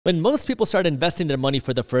When most people start investing their money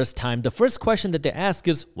for the first time, the first question that they ask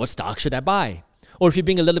is, what stock should I buy? Or if you're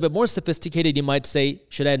being a little bit more sophisticated, you might say,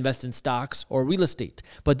 should I invest in stocks or real estate?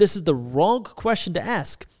 But this is the wrong question to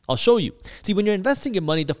ask. I'll show you. See, when you're investing your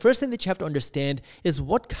money, the first thing that you have to understand is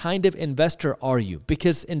what kind of investor are you?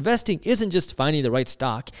 Because investing isn't just finding the right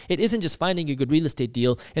stock. It isn't just finding a good real estate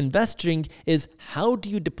deal. Investing is how do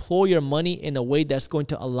you deploy your money in a way that's going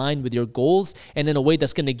to align with your goals and in a way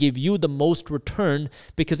that's going to give you the most return.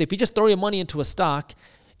 Because if you just throw your money into a stock,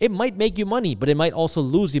 it might make you money, but it might also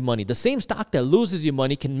lose you money. The same stock that loses you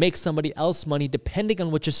money can make somebody else money depending on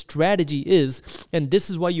what your strategy is. And this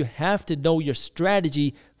is why you have to know your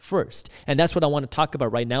strategy first. And that's what I want to talk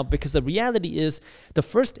about right now, because the reality is the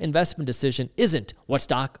first investment decision isn't what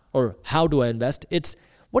stock or how do I invest. It's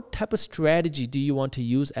what type of strategy do you want to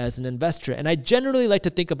use as an investor? And I generally like to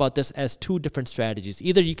think about this as two different strategies.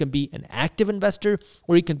 Either you can be an active investor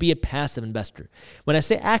or you can be a passive investor. When I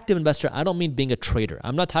say active investor, I don't mean being a trader.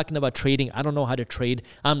 I'm not talking about trading. I don't know how to trade.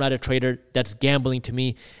 I'm not a trader. That's gambling to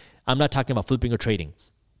me. I'm not talking about flipping or trading.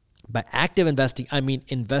 By active investing, I mean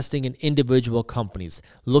investing in individual companies,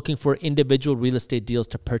 looking for individual real estate deals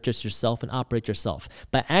to purchase yourself and operate yourself.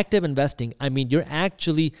 By active investing, I mean you're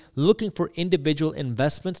actually looking for individual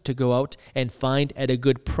investments to go out and find at a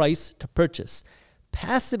good price to purchase.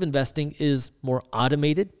 Passive investing is more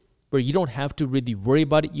automated, where you don't have to really worry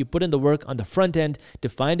about it. You put in the work on the front end to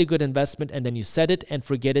find a good investment, and then you set it and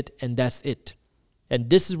forget it, and that's it. And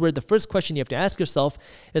this is where the first question you have to ask yourself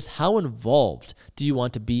is, how involved do you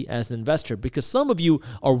want to be as an investor? Because some of you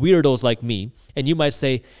are weirdos like me, and you might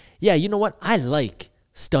say, yeah, you know what? I like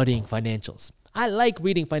studying financials. I like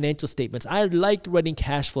reading financial statements. I like reading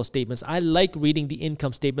cash flow statements. I like reading the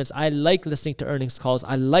income statements. I like listening to earnings calls.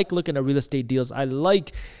 I like looking at real estate deals. I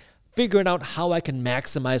like figuring out how I can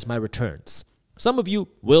maximize my returns. Some of you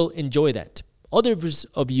will enjoy that. Others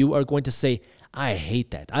of you are going to say, I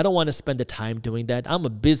hate that. I don't want to spend the time doing that. I'm a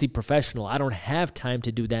busy professional. I don't have time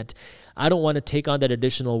to do that. I don't want to take on that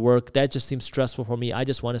additional work. That just seems stressful for me. I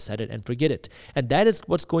just want to set it and forget it. And that is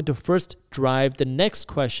what's going to first drive the next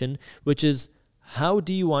question, which is, how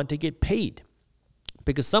do you want to get paid?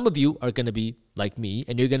 Because some of you are going to be like me,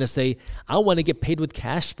 and you're going to say, I want to get paid with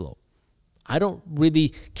cash flow. I don't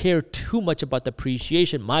really care too much about the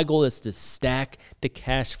appreciation. My goal is to stack the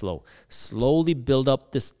cash flow, slowly build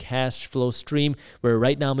up this cash flow stream where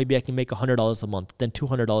right now maybe I can make $100 a month, then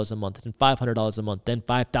 $200 a month, then $500 a month, then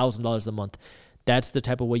 $5,000 a month. That's the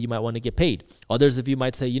type of way you might want to get paid. Others of you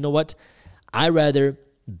might say, you know what? I rather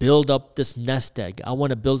build up this nest egg. I want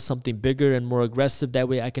to build something bigger and more aggressive. That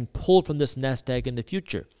way I can pull from this nest egg in the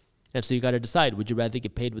future. And so you got to decide, would you rather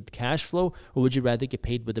get paid with cash flow or would you rather get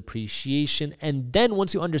paid with appreciation? And then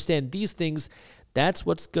once you understand these things, that's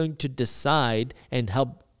what's going to decide and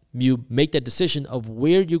help you make that decision of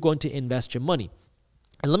where you're going to invest your money.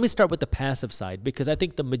 And let me start with the passive side, because I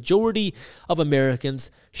think the majority of Americans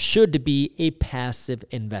should be a passive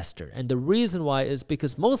investor. And the reason why is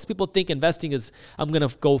because most people think investing is, I'm going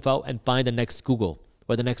to go out and find the next Google,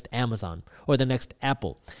 or the next Amazon, or the next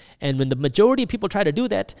Apple. And when the majority of people try to do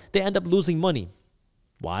that, they end up losing money.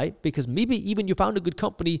 Why? Because maybe even you found a good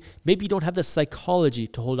company, maybe you don't have the psychology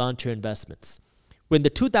to hold on to your investments. When the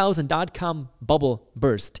 2000 dot-com bubble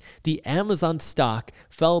burst, the Amazon stock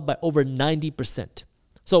fell by over 90%.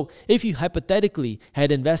 So if you hypothetically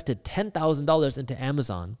had invested $10,000 into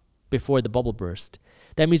Amazon before the bubble burst,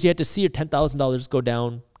 that means you had to see your $10,000 go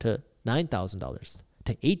down to $9,000,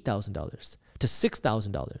 to $8,000, to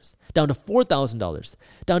 $6,000, down to $4,000,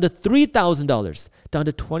 down to $3,000, down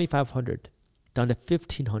to $2,500, down to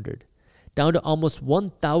 $1,500, down to almost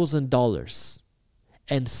 $1,000,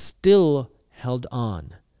 and still held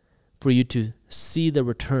on for you to see the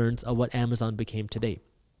returns of what Amazon became today.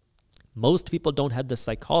 Most people don't have the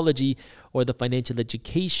psychology or the financial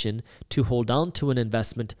education to hold on to an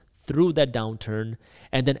investment through that downturn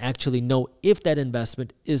and then actually know if that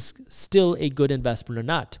investment is still a good investment or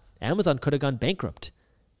not. Amazon could have gone bankrupt,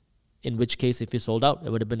 in which case if you sold out,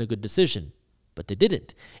 it would have been a good decision, but they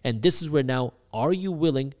didn't. And this is where now, are you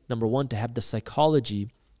willing, number one, to have the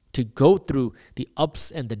psychology to go through the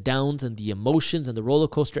ups and the downs and the emotions and the roller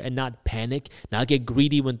coaster and not panic, not get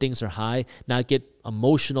greedy when things are high, not get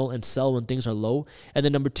emotional and sell when things are low? And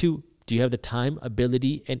then number two, do you have the time,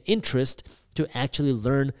 ability, and interest to actually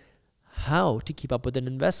learn how to keep up with an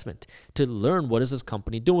investment, to learn what is this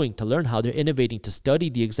company doing, to learn how they're innovating, to study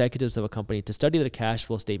the executives of a company, to study their cash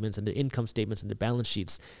flow statements and their income statements and their balance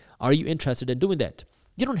sheets? Are you interested in doing that?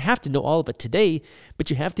 You don't have to know all of it today, but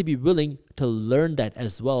you have to be willing to learn that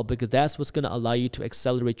as well, because that's what's going to allow you to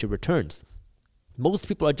accelerate your returns. Most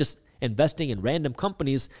people are just investing in random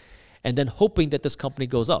companies and then hoping that this company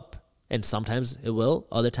goes up. And sometimes it will,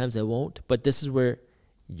 other times it won't. But this is where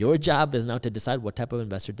your job is now to decide what type of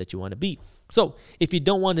investor that you want to be. So if you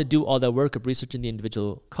don't want to do all that work of researching the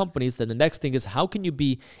individual companies, then the next thing is, how can you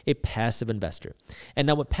be a passive investor? And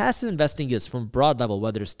now what passive investing is, from a broad level,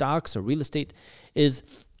 whether it's stocks or real estate, is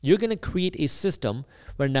you're going to create a system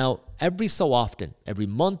where now every so often, every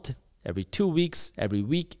month, every 2 weeks, every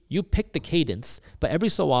week, you pick the cadence, but every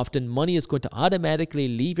so often, money is going to automatically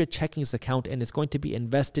leave your checkings account and it's going to be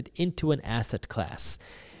invested into an asset class.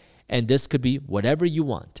 And this could be whatever you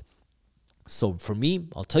want. So for me,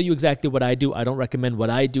 I'll tell you exactly what I do. I don't recommend what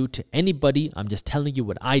I do to anybody. I'm just telling you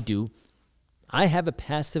what I do. I have a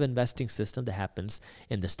passive investing system that happens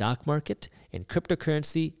in the stock market, in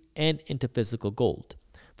cryptocurrency, and into physical gold.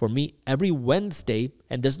 For me, every Wednesday,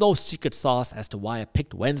 and there's no secret sauce as to why I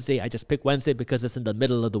picked Wednesday. I just picked Wednesday because it's in the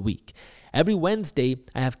middle of the week. Every Wednesday,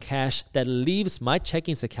 I have cash that leaves my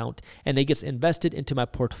checkings account and it gets invested into my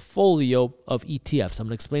portfolio of ETFs. I'm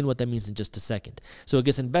going to explain what that means in just a second. So it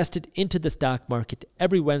gets invested into the stock market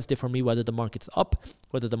every Wednesday for me, whether the market's up,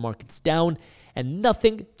 whether the market's down, and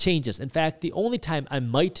nothing changes. In fact, the only time I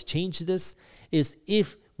might change this is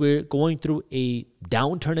if we're going through a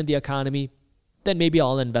downturn in the economy. Then maybe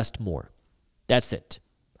I'll invest more. That's it.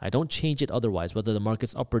 I don't change it otherwise, whether the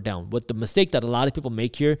market's up or down. What the mistake that a lot of people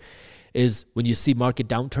make here is when you see market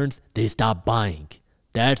downturns, they stop buying.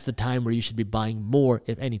 That's the time where you should be buying more,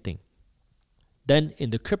 if anything. Then in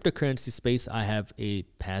the cryptocurrency space, I have a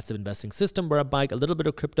passive investing system where I buy a little bit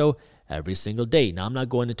of crypto every single day. Now, I'm not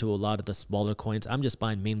going into a lot of the smaller coins. I'm just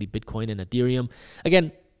buying mainly Bitcoin and Ethereum.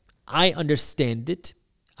 Again, I understand it.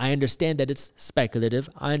 I understand that it's speculative.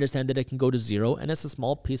 I understand that it can go to zero, and it's a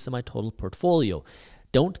small piece of my total portfolio.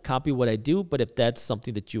 Don't copy what I do, but if that's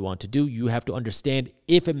something that you want to do, you have to understand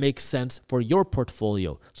if it makes sense for your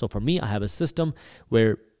portfolio. So for me, I have a system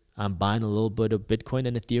where I'm buying a little bit of Bitcoin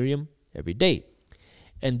and Ethereum every day.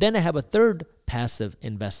 And then I have a third passive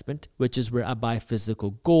investment, which is where I buy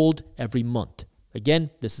physical gold every month. Again,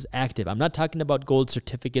 this is active. I'm not talking about gold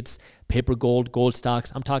certificates, paper gold, gold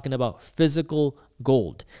stocks. I'm talking about physical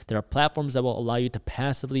gold. There are platforms that will allow you to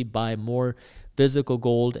passively buy more physical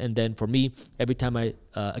gold. And then for me, every time I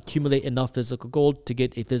accumulate enough physical gold to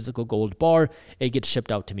get a physical gold bar, it gets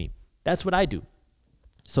shipped out to me. That's what I do.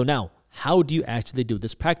 So now, how do you actually do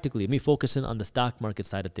this practically? Let me focus in on the stock market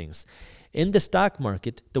side of things. In the stock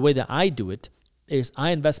market, the way that I do it is I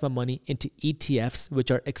invest my money into ETFs,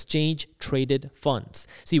 which are exchange-traded funds.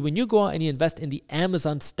 See, when you go out and you invest in the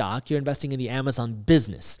Amazon stock, you're investing in the Amazon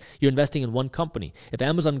business. You're investing in one company. If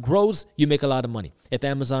Amazon grows, you make a lot of money. If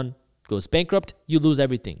Amazon goes bankrupt, you lose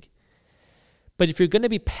everything. But if you're going to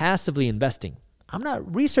be passively investing, I'm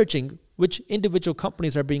not researching which individual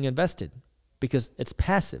companies are being invested because it's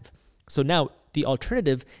passive. So now the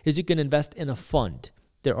alternative is you can invest in a fund.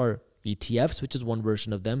 There are ETFs, which is one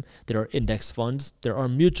version of them. There are index funds. There are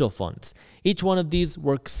mutual funds. Each one of these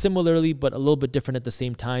works similarly, but a little bit different at the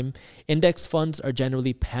same time. Index funds are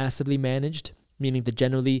generally passively managed, meaning they're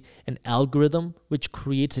generally an algorithm which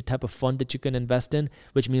creates a type of fund that you can invest in,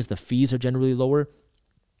 which means the fees are generally lower.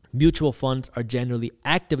 Mutual funds are generally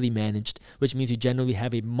actively managed, which means you generally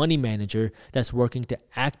have a money manager that's working to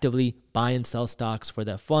actively buy and sell stocks for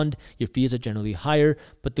that fund. Your fees are generally higher,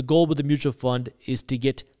 but the goal with the mutual fund is to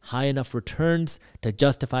get high enough returns to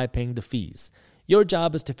justify paying the fees. Your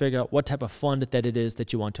job is to figure out what type of fund that it is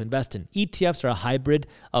that you want to invest in. ETFs are a hybrid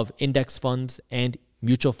of index funds and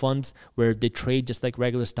mutual funds where they trade just like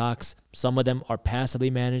regular stocks. Some of them are passively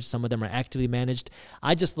managed. Some of them are actively managed.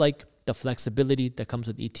 I just like the flexibility that comes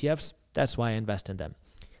with ETFs. That's why I invest in them.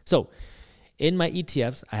 So in my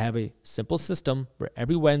ETFs, I have a simple system where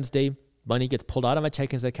every Wednesday, money gets pulled out of my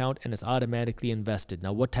checkings account and it's automatically invested.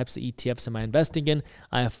 Now, what types of ETFs am I investing in?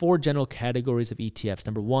 I have 4 general categories of ETFs.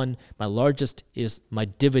 Number 1, my largest is my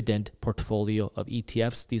dividend portfolio of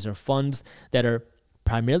ETFs. These are funds that are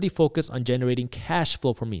primarily focused on generating cash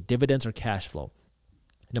flow for me. Dividends or cash flow.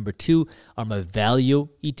 Number 2 are my value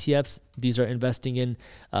ETFs. These are investing in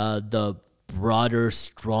the broader,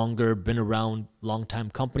 stronger, been around long time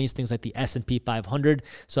companies, things like the S&P 500.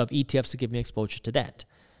 So I have ETFs to give me exposure to that.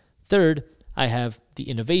 Third, I have the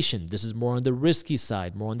innovation. This is more on the risky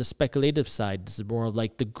side, more on the speculative side. This is more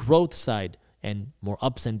like the growth side and more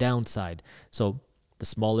ups and downs side. So the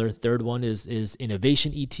smaller third one is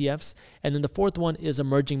innovation ETFs. And then the fourth one is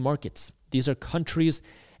emerging markets. These are countries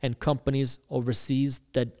and companies overseas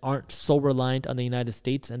that aren't so reliant on the United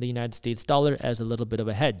States and the United States dollar as a little bit of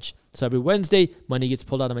a hedge. So every Wednesday, money gets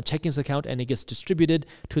pulled out of my checkings account and it gets distributed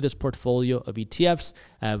to this portfolio of ETFs.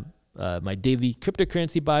 I have my daily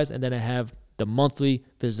cryptocurrency buys, and then I have the monthly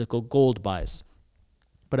physical gold buys.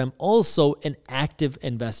 but I'm also an active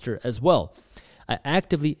investor as well. I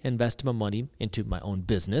actively invest my money into my own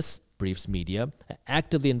business, Briefs Media. I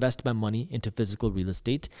actively invest my money into physical real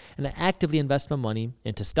estate, and I actively invest my money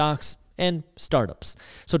into stocks and startups.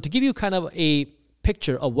 So to give you kind of a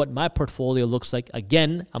picture of what my portfolio looks like,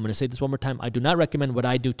 again, I'm going to say this one more time. I do not recommend what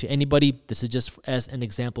I do to anybody. This is just as an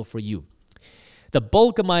example for you. The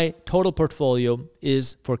bulk of my total portfolio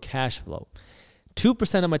is for cash flow.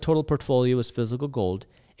 2% of my total portfolio is physical gold.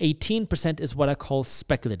 18% is what I call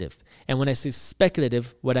speculative. And when I say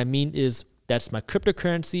speculative, what I mean is that's my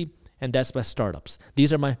cryptocurrency and that's my startups.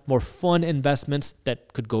 These are my more fun investments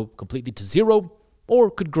that could go completely to zero or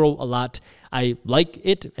could grow a lot. I like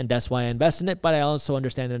it, and that's why I invest in it, but I also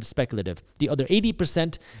understand that it's speculative. The other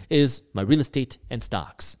 80% is my real estate and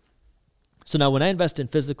stocks. So now when I invest in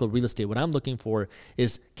physical real estate, what I'm looking for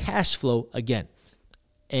is cash flow again.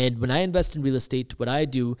 And when I invest in real estate, what I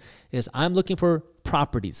do is I'm looking for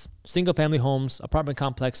properties, single-family homes, apartment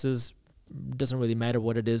complexes, doesn't really matter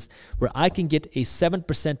what it is, where I can get a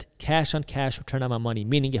 7% cash-on-cash return on my money.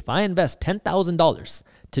 Meaning if I invest $10,000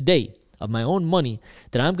 today of my own money,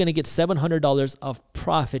 then I'm going to get $700 of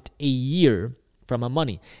profit a year from my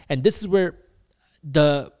money. And this is where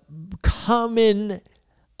the common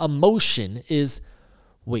emotion is,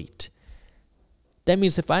 wait, that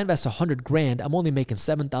means if I invest 100 grand, I'm only making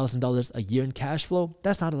 $7,000 a year in cash flow.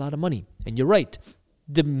 That's not a lot of money. And you're right.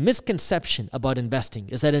 The misconception about investing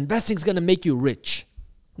is that investing is going to make you rich.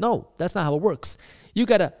 No, that's not how it works. You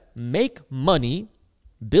got to make money,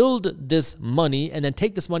 build this money, and then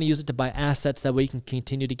take this money, use it to buy assets. That way you can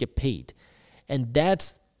continue to get paid. And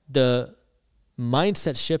that's the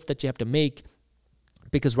mindset shift that you have to make,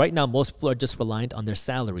 because right now most people are just reliant on their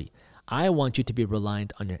salary. I want you to be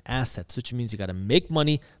reliant on your assets, which means you got to make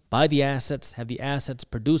money, buy the assets, have the assets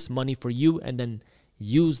produce money for you, and then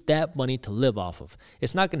use that money to live off of.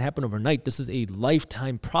 It's not going to happen overnight. This is a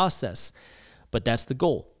lifetime process, but that's the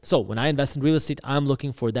goal. So when I invest in real estate, I'm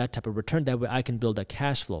looking for that type of return. That way I can build a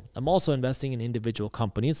cash flow. I'm also investing in individual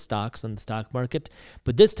companies, stocks on the stock market,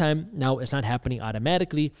 but this time now it's not happening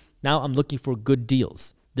automatically. Now I'm looking for good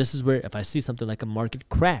deals. This is where if I see something like a market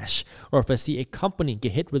crash, or if I see a company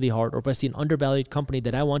get hit really hard, or if I see an undervalued company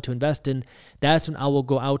that I want to invest in, that's when I will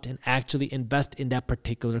go out and actually invest in that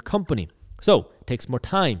particular company. So it takes more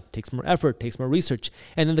time, takes more effort, takes more research.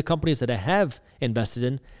 And then the companies that I have invested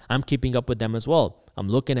in, I'm keeping up with them as well. I'm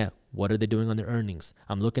looking at what are they doing on their earnings.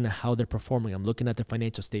 I'm looking at how they're performing. I'm looking at their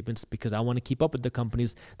financial statements because I want to keep up with the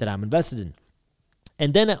companies that I'm invested in.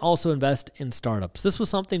 And then I also invest in startups. This was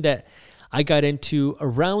something that I got into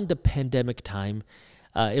around the pandemic time.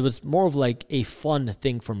 It was more of like a fun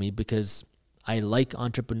thing for me because I like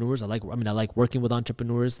entrepreneurs. I like working with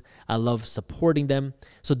entrepreneurs. I love supporting them.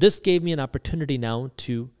 So this gave me an opportunity now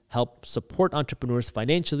to help support entrepreneurs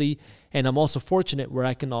financially. And I'm also fortunate where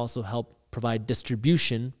I can also help provide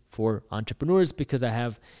distribution for entrepreneurs because I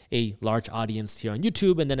have a large audience here on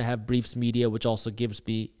YouTube. And then I have Briefs Media, which also gives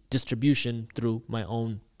me distribution through my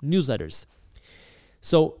own newsletters.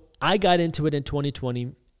 So I got into it in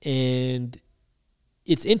 2020, and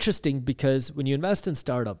it's interesting because when you invest in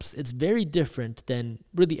startups, it's very different than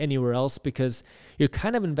really anywhere else because you're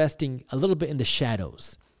kind of investing a little bit in the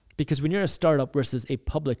shadows. Because when you're a startup versus a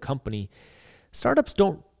public company, startups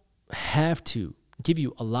don't have to give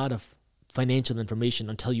you a lot of financial information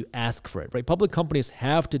until you ask for it, right? Public companies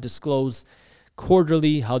have to disclose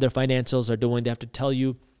quarterly how their financials are doing. They have to tell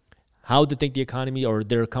you how they think the economy or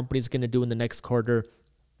their company is going to do in the next quarter.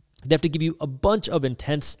 They have to give you a bunch of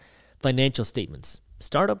intense financial statements.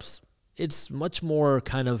 Startups, it's much more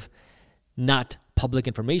kind of not public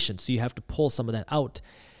information, so you have to pull some of that out.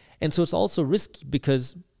 And so it's also risky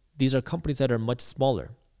because these are companies that are much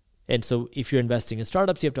smaller. And so if you're investing in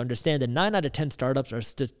startups, you have to understand that 9 out of 10 startups are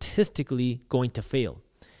statistically going to fail.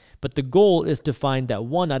 But the goal is to find that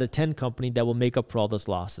 1 out of 10 company that will make up for all those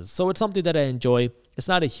losses. So it's something that I enjoy. It's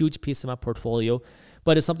not a huge piece of my portfolio,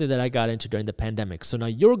 but it's something that I got into during the pandemic. So now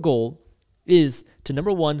your goal is to,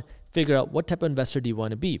 number one, figure out what type of investor do you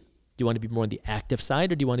want to be. Do you want to be more on the active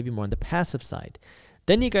side or do you want to be more on the passive side?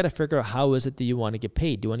 Then you got to figure out how is it that you want to get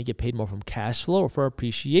paid. Do you want to get paid more from cash flow or for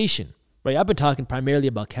appreciation? Right? I've been talking primarily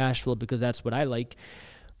about cash flow because that's what I like.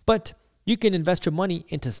 But you can invest your money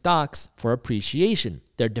into stocks for appreciation.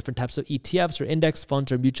 There are different types of ETFs or index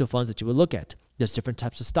funds or mutual funds that you would look at. There's different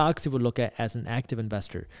types of stocks you would look at as an active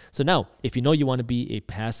investor. So now, if you know you want to be a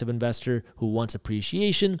passive investor who wants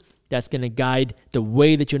appreciation, that's going to guide the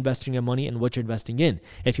way that you're investing your money and what you're investing in.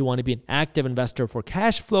 If you want to be an active investor for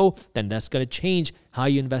cash flow, then that's going to change how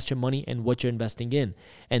you invest your money and what you're investing in.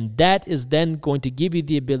 And that is then going to give you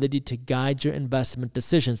the ability to guide your investment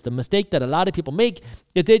decisions. The mistake that a lot of people make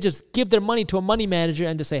is they just give their money to a money manager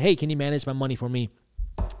and they say, hey, can you manage my money for me?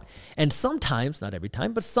 And sometimes, not every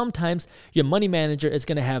time, but sometimes your money manager is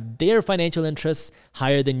going to have their financial interests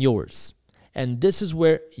higher than yours. And this is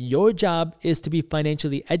where your job is to be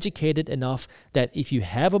financially educated enough that if you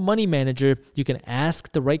have a money manager, you can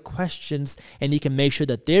ask the right questions and you can make sure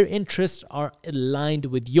that their interests are aligned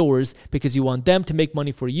with yours, because you want them to make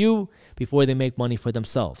money for you before they make money for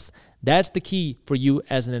themselves. That's the key for you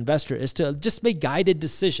as an investor, is to just make guided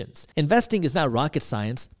decisions. Investing is not rocket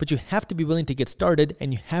science, but you have to be willing to get started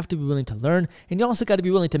and you have to be willing to learn. And you also got to be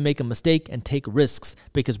willing to make a mistake and take risks,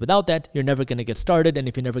 because without that, you're never going to get started. And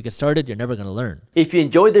if you never get started, you're never going to learn. If you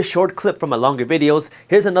enjoyed this short clip from my longer videos,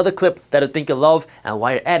 here's another clip that I think you'll love. And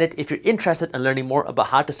while you're at it, if you're interested in learning more about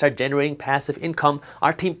how to start generating passive income,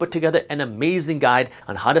 our team put together an amazing guide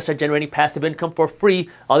on how to start generating passive income for free.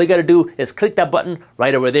 All you got to do is click that button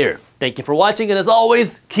right over there. Thank you for watching, and as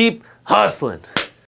always, keep hustling.